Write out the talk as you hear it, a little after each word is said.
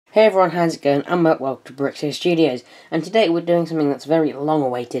Hey everyone, how's it going? I'm welcome to Brixo Studios, and today we're doing something that's very long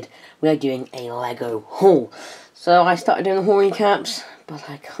awaited. We are doing a Lego haul. So I started doing the haul recaps, but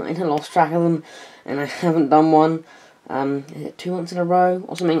I kind of lost track of them, and I haven't done one. Is it 2 months in a row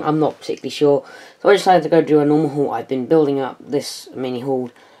or something? I'm not particularly sure. So I decided to go do a normal haul. I've been building up this mini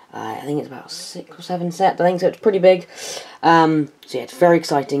haul. I think it's about 6 or 7 sets, I think, so it's pretty big. So yeah, it's very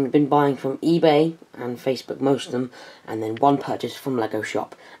exciting. I've been buying from eBay and Facebook, most of them, and then one purchase from Lego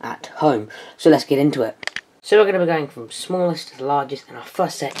Shop at home. So let's get into it. So we're going to be going from smallest to largest, and our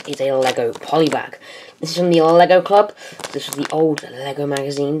first set is a Lego polybag. This is from the Lego Club. This was the old Lego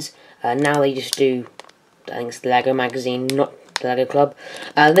magazines. Now they just do, I think it's the Lego magazine, not the Lego Club.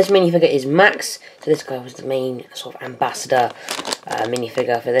 This minifigure is Max, so this guy was the main sort of ambassador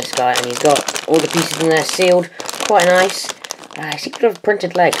minifigure for this guy, and he's got all the pieces in there sealed, quite nice. I seem to have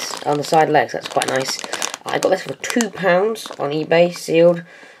printed legs on the side legs, that's quite nice. I got this for £2 on eBay, sealed.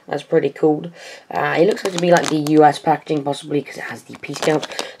 That's pretty cool. It looks like to be like the US packaging, possibly, because it has the piece count,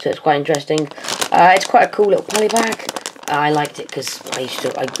 so it's quite interesting. It's quite a cool little polybag. I liked it because I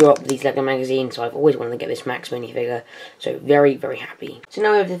grew up with these Lego magazines, so I've always wanted to get this Max minifigure. So very, very happy. So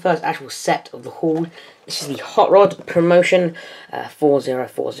now we have the first actual set of the haul. This is the Hot Rod promotion,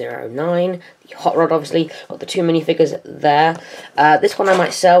 40409. The Hot Rod, obviously, got the 2 minifigures there. This one I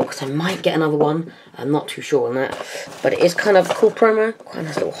might sell because I might get another one. I'm not too sure on that, but it is kind of a cool promo. Quite a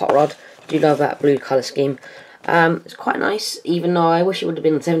nice little Hot Rod. Do love that blue colour scheme. It's quite nice, even though I wish it would have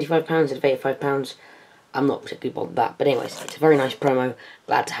been £75 instead of £85. I'm not particularly bothered with that, but anyways, it's a very nice promo.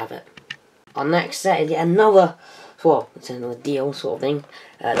 Glad to have it. Our next set is yet another, well, it's another deal sort of thing.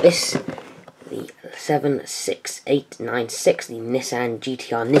 This, the 76896, the Nissan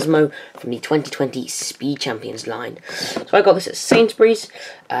GTR Nismo from the 2020 Speed Champions line. So I got this at Sainsbury's.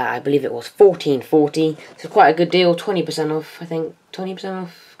 I believe it was $14.40. So quite a good deal, 20% off, I think. 20%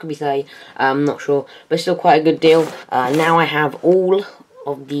 off, could be 30. I'm not sure, but still quite a good deal. Now I have all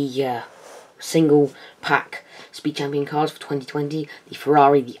of the single pack Speed Champion cards for 2020, the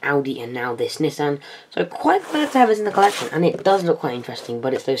Ferrari, the Audi, and now this Nissan. So quite glad to have this in the collection, and it does look quite interesting,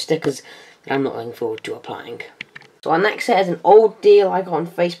 but it's those stickers that I'm not looking forward to applying. So our next set is an old deal I got on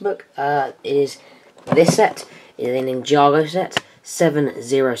Facebook. Is this set, is an Ninjago set,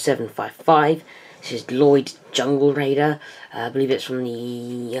 70755. This is Lloyd Jungle Raider. I believe it's from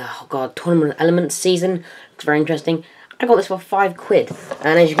the Tournament of Elements season. It's very interesting. I got this for £5,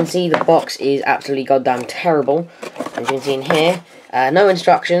 and as you can see, the box is absolutely goddamn terrible. As you can see in here, no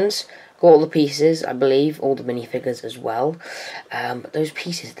instructions. Got all the pieces, I believe, all the minifigures as well. But those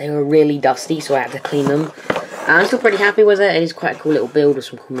pieces, they were really dusty, so I had to clean them. I'm still pretty happy with it. It is quite a cool little build with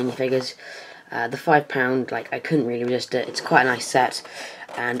some cool minifigures. The £5, like, I couldn't really resist it. It's quite a nice set,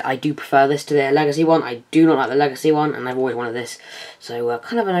 and I do prefer this to their Legacy one. I do not like the Legacy one, and I've always wanted this, so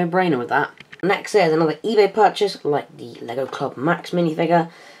kind of a no-brainer with that. Next is another eBay purchase, like the Lego Club Max minifigure,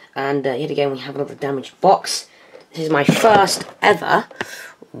 and yet again we have another damaged box. This is my first ever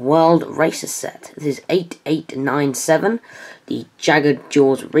World Races set. This is 8897, the Jagged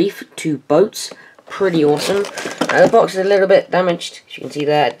Jaws Reef, 2 boats, pretty awesome. The box is a little bit damaged, as you can see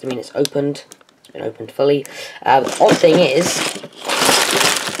there. I mean, it's opened, it's been opened fully. The odd thing is,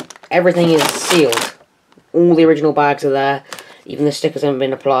 everything is sealed. All the original bags are there, even the stickers haven't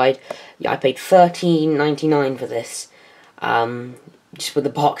been applied. Yeah, I paid $13.99 for this, just with the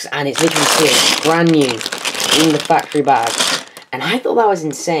box, and it's literally sealed, brand new, in the factory bag. And I thought that was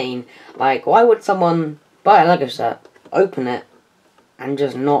insane. Like, why would someone buy a Lego set, open it, and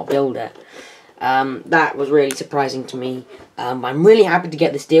just not build it? That was really surprising to me. I'm really happy to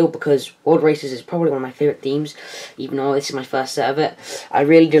get this deal because World Races is probably one of my favourite themes, even though this is my first set of it. I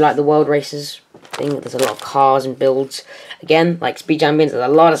really do like the World Races thing. There's a lot of cars and builds. Again, like Speed Champions, there's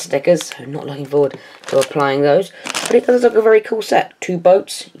a lot of stickers, so I'm not looking forward to applying those. But it does look a very cool set. 2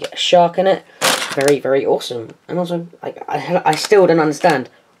 boats, you get a shark in it. Very, very awesome. And also, like, I still don't understand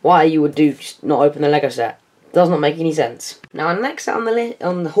why you would just not open the Lego set. It does not make any sense. Now, our next set on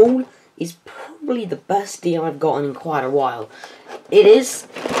the haul is probably the best deal I've gotten in quite a while. It is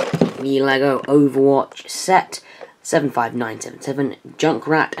the Lego Overwatch set, 75977,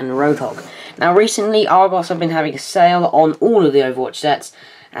 Junkrat and Roadhog. Now recently Argos have been having a sale on all of the Overwatch sets,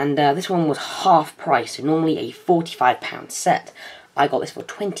 and this one was half price, so normally a £45 set. I got this for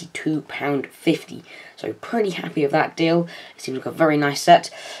 £22.50, so pretty happy with that deal. It seems like a very nice set.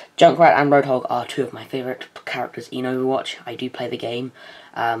 Junkrat and Roadhog are 2 of my favourite characters in Overwatch. I do play the game,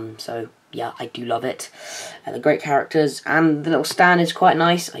 so yeah, I do love it. They're great characters, and the little stand is quite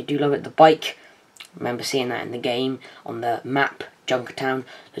nice. I do love it. The bike, I remember seeing that in the game on the map, Junkertown,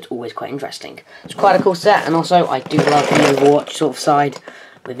 so it's always quite interesting. It's quite a cool set, and also I do love the Overwatch sort of side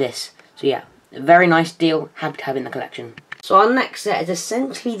with this. So yeah, a very nice deal, happy to have it in the collection. So our next set is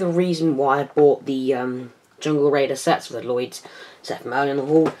essentially the reason why I bought the Jungle Raider sets for the Lloyd's set from earlier in the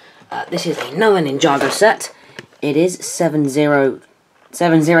haul. This is a Noah Ninjago set. It is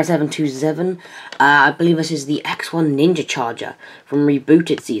 70727. I believe this is the X1 Ninja Charger from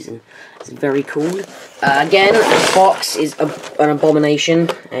Rebooted Season. It's very cool. Again, the box is an abomination.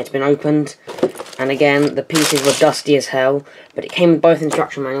 It's been opened. And again, the pieces were dusty as hell. But it came with both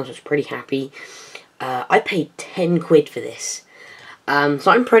instruction manuals, so I was pretty happy. I paid 10 quid for this. So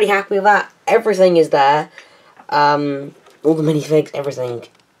I'm pretty happy with that. Everything is there. All the minifigs, everything.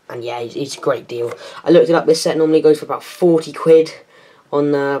 And yeah, it's a great deal. I looked it up, this set normally goes for about 40 quid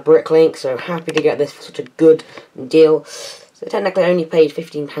on Bricklink, so happy to get this for such a good deal. So technically I only paid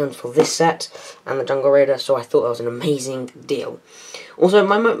 £15 for this set and the Jungle Raider, so I thought that was an amazing deal. Also,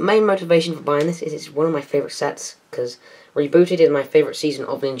 my main motivation for buying this is it's one of my favourite sets, because Rebooted is my favourite season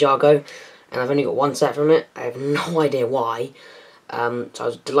of Ninjago, and I've only got one set from it. I have no idea why. So I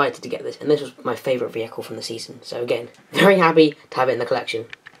was delighted to get this, and this was my favourite vehicle from the season. So again, very happy to have it in the collection.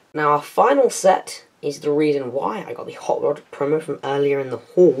 Now our final set is the reason why I got the Hot Rod promo from earlier in the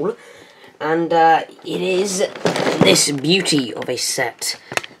haul, and it is this beauty of a set,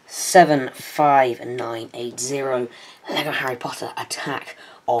 75980 Lego Harry Potter Attack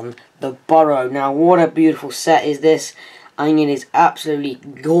on the Burrow. Now what a beautiful set is this. I mean, it is absolutely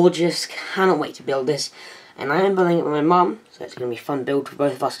gorgeous, cannot wait to build this, and I am building it with my mum, so it's going to be a fun build for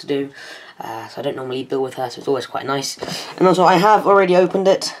both of us to do. So I don't normally build with her, so it's always quite nice. And also, I have already opened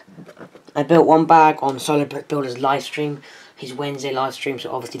it. I built one bag on Solo Brick Builder's live stream, his Wednesday live stream,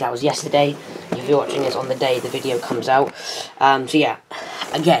 so obviously that was yesterday. If you're watching this on the day the video comes out. So yeah,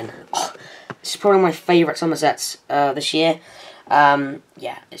 again, this is probably my favourite summer sets this year.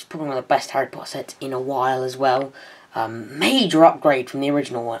 Yeah, it's probably one of the best Harry Potter sets in a while as well. Major upgrade from the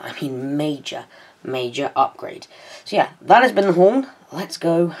original one. I mean, major upgrade. So yeah, that has been the haul. Let's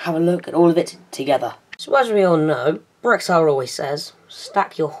go have a look at all of it together. So as we all know, Brixo always says,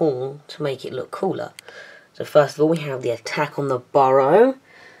 stack your haul to make it look cooler. So first of all, we have the Attack on the Burrow.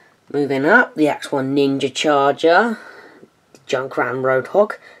 Moving up, the X1 Ninja Charger, the Junkran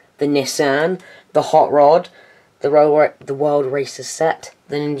Roadhog, the Nissan, the Hot Rod, the World Racers set,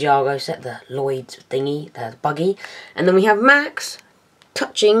 the Ninjago set, the Lloyd's thingy, the buggy, and then we have Max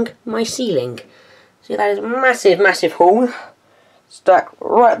touching my ceiling. So that is a massive haul, stacked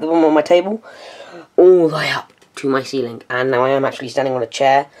right at the bottom of my table, all the way up to my ceiling. And now I am actually standing on a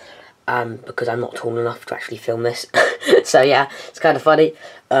chair, because I'm not tall enough to actually film this. So yeah, it's kind of funny.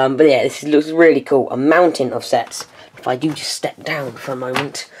 But yeah, this looks really cool. A mountain of sets. If I do just step down for a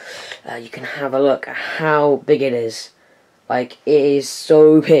moment, you can have a look at how big it is. Like, it is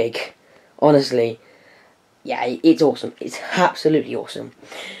so big, honestly. Yeah, it's awesome. It's absolutely awesome.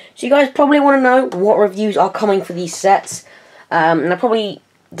 So you guys probably want to know what reviews are coming for these sets. And the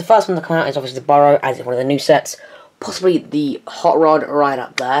first one to come out is obviously the Burrow, as it's one of the new sets. Possibly the Hot Rod right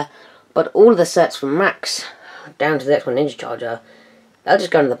up there. But all of the sets from Max down to the X1 Ninja Charger, they'll just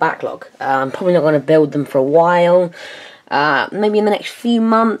go into the backlog. I'm probably not going to build them for a while. Maybe in the next few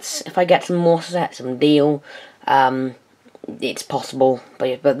months, if I get some more sets, some deal. It's possible.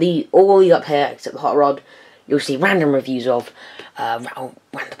 But all these up here, except the Hot Rod, you'll see random reviews of around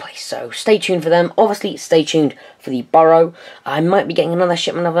the place. So stay tuned for them. Obviously, stay tuned for the Burrow. I might be getting another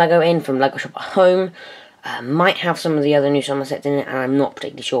shipment of Lego in from Lego Shop at Home. Might have some of the other new summer sets in it, and I'm not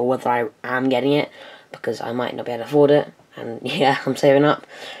particularly sure whether I am getting it, because I might not be able to afford it, and yeah, I'm saving up.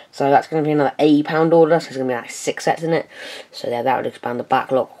 So that's going to be another £80 order, so it's going to be like 6 sets in it. So yeah, that would expand the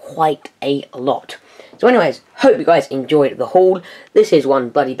backlog quite a lot. So anyways, hope you guys enjoyed the haul. This is one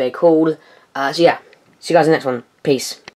bloody big haul. So yeah, see you guys in the next one. Peace.